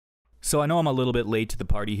So I know I'm a little bit late to the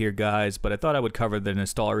party here, guys, but I thought I would cover the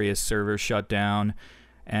Nostalrius server shutdown.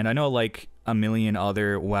 And I know like a million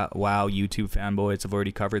other WoW YouTube fanboys have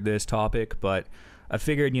already covered this topic, but I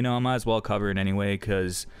figured, you know, I might as well cover it anyway,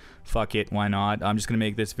 because fuck it, why not? I'm just going to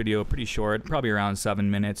make this video pretty short, probably around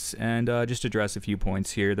 7 minutes, and just address a few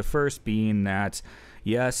points here. The first being that,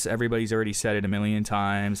 yes, everybody's already said it a million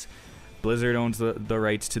times, Blizzard owns the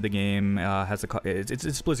rights to the game.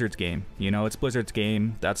 It's Blizzard's game. You know, it's Blizzard's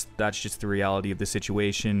game. That's just the reality of the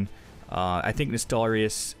situation. I think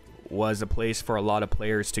Nostalrius was a place for a lot of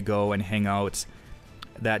players to go and hang out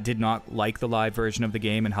that did not like the live version of the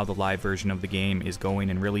game and how the live version of the game is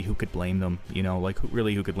going, and really, who could blame them? You know, like,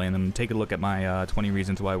 who could blame them? Take a look at my 20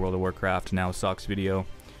 Reasons Why World of Warcraft Now Sucks video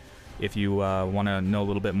if you want to know a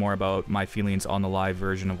little bit more about my feelings on the live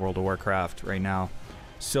version of World of Warcraft right now.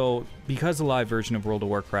 So, because the live version of World of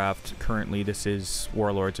Warcraft, currently this is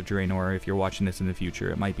Warlords of Draenor. If you're watching this in the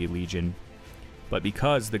future, it might be Legion. But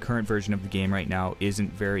because the current version of the game right now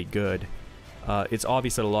isn't very good, it's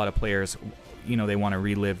obvious that a lot of players, you know, they want to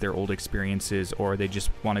relive their old experiences, or they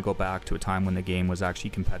just want to go back to a time when the game was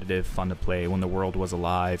actually competitive, fun to play, when the world was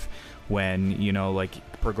alive, when, you know,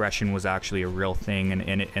 like, progression was actually a real thing,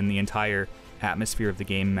 and the entire atmosphere of the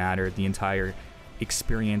game mattered, the entire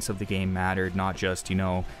experience of the game mattered, not just, you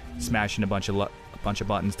know, smashing a bunch of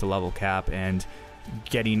buttons to level cap and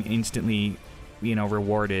getting instantly, you know,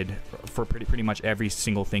 rewarded for pretty much every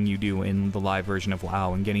single thing you do in the live version of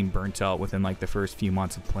WoW, and getting burnt out within like the first few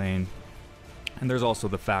months of playing. And there's also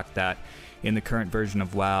the fact that in the current version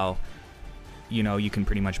of WoW, you know, you can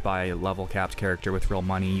pretty much buy a level capped character with real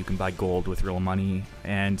money, you can buy gold with real money,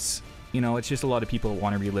 and you know, it's just a lot of people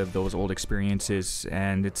want to relive those old experiences,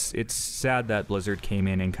 and it's sad that Blizzard came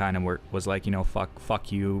in and kind of was like, you know,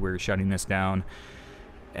 fuck you, we're shutting this down.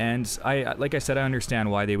 And like I said, I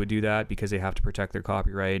understand why they would do that, because they have to protect their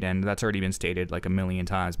copyright, and that's already been stated like a million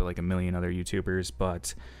times by like a million other YouTubers.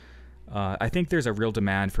 But I think there's a real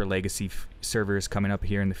demand for legacy servers coming up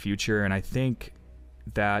here in the future, and I think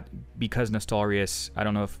that because Nostalrius, I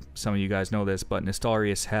don't know if some of you guys know this, but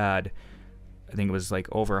Nostalrius had, I think it was like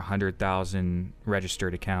over 100,000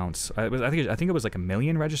 registered accounts. I think it was like 1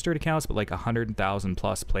 million registered accounts, but like 100,000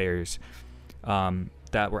 plus players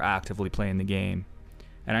that were actively playing the game.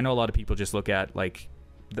 And I know a lot of people just look at like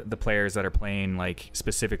the players that are playing like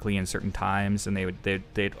specifically in certain times, and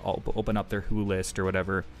they'd open up their Who list or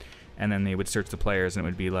whatever, and then they would search the players, and it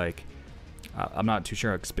would be like, I'm not too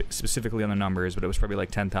sure specifically on the numbers, but it was probably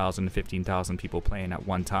like 10,000 to 15,000 people playing at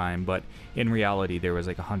one time. But in reality, there was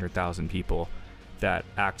like 100,000 people that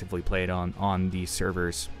actively played on these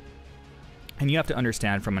servers. And you have to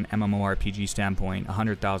understand, from an MMORPG standpoint,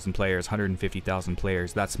 100,000 players, 150,000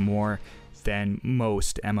 players, that's more than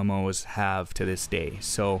most MMOs have to this day.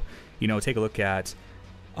 So, you know, take a look at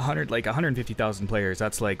 150,000 players.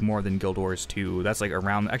 That's like more than Guild Wars 2. That's like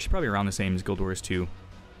actually probably around the same as Guild Wars 2.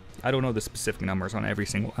 I don't know the specific numbers on every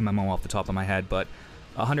single MMO off the top of my head, but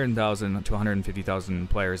 100,000 to 150,000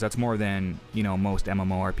 players, that's more than, you know, most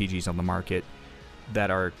MMORPGs on the market that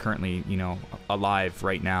are currently, you know, alive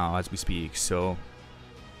right now as we speak. So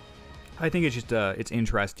I think it's just it's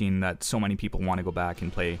interesting that so many people want to go back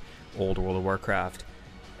and play old World of Warcraft.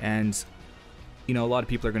 And, you know, a lot of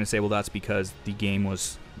people are going to say, well, that's because the game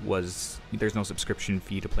was there's no subscription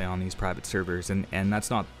fee to play on these private servers, and that's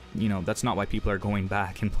not, you know, that's not why people are going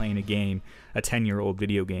back and playing a game, a 10-year-old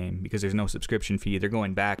video game, because there's no subscription fee. They're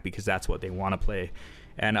going back because that's what they want to play.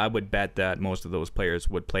 And I would bet that most of those players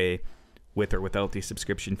would play with or without the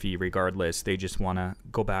subscription fee regardless. They just want to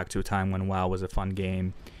go back to a time when WoW was a fun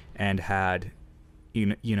game and had,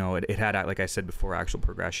 you know, it had, like I said before, actual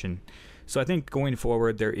progression. So I think going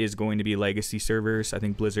forward, there is going to be legacy servers. I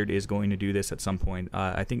think Blizzard is going to do this at some point.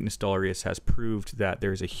 I think Nostalrius has proved that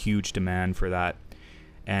there's a huge demand for that.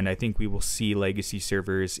 And I think we will see legacy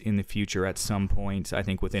servers in the future at some point. I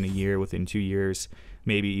think within a year, within 2 years,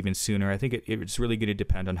 maybe even sooner. I think it's really going to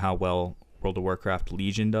depend on how well World of Warcraft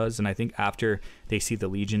Legion does. And I think after they see the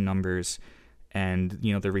Legion numbers and,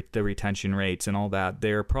 you know, the retention rates and all that,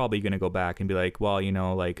 they're probably going to go back and be like, well, you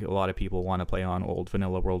know, like, a lot of people want to play on old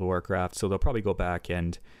vanilla World of Warcraft, so they'll probably go back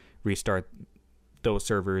and restart those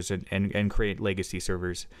servers and create legacy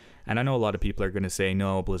servers. And I know a lot of people are going to say,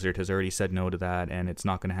 no, Blizzard has already said no to that and it's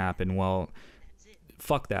not going to happen. Well,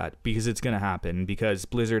 fuck that, because it's going to happen, because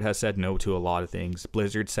Blizzard has said no to a lot of things.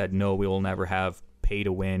 Blizzard said, no, we will never have pay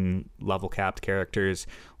to win level capped characters.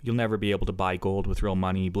 You'll never be able to buy gold with real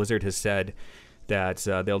money. Blizzard has said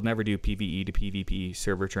that they'll never do PvE to PvP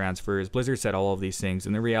server transfers. Blizzard said all of these things,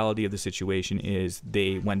 and the reality of the situation is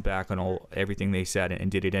they went back on everything they said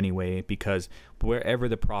and did it anyway, because wherever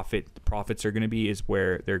the profits are going to be is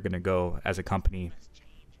where they're going to go as a company.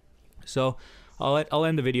 So I'll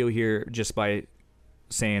end the video here just by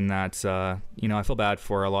saying that you know, I feel bad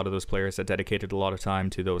for a lot of those players that dedicated a lot of time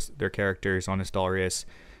to their characters on Nostalrius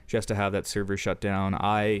just to have that server shut down.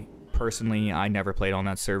 I personally never played on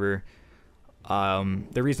that server.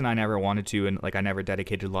 The reason I never wanted to, and like I never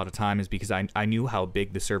dedicated a lot of time, is because I knew how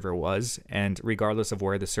big the server was, and regardless of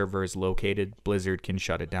where the server is located, Blizzard can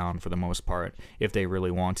shut it down for the most part if they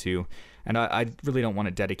really want to. And I really don't want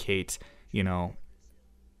to dedicate, you know,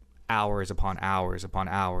 hours upon hours upon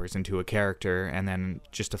hours into a character and then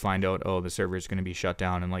just to find out, oh, the server is going to be shut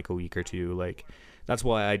down in like a week or two. Like, that's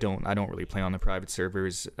why I don't really play on the private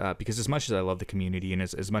servers, because as much as I love the community and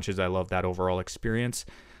as much as I love that overall experience,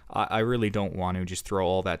 I really don't want to just throw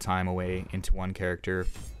all that time away into one character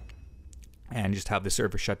and just have the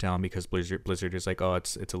server shut down because Blizzard is like, oh,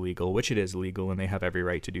 it's illegal, which it is illegal, and they have every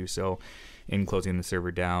right to do so in closing the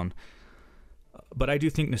server down. But I do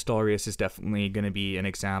think Nostalrius is definitely going to be an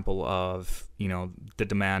example of, you know, the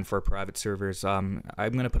demand for private servers. I'm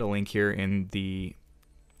going to put a link here in the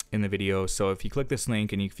video, so if you click this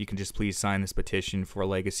link and if you can just please sign this petition for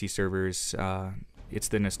legacy servers, it's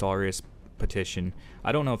the Nostalrius petition.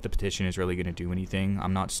 I don't know if the petition is really going to do anything.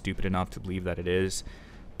 I'm not stupid enough to believe that it is,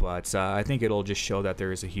 but I think it'll just show that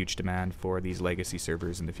there is a huge demand for these legacy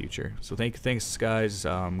servers in the future. So thanks guys.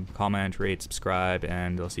 Comment, rate, subscribe,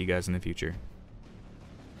 and I'll see you guys in the future.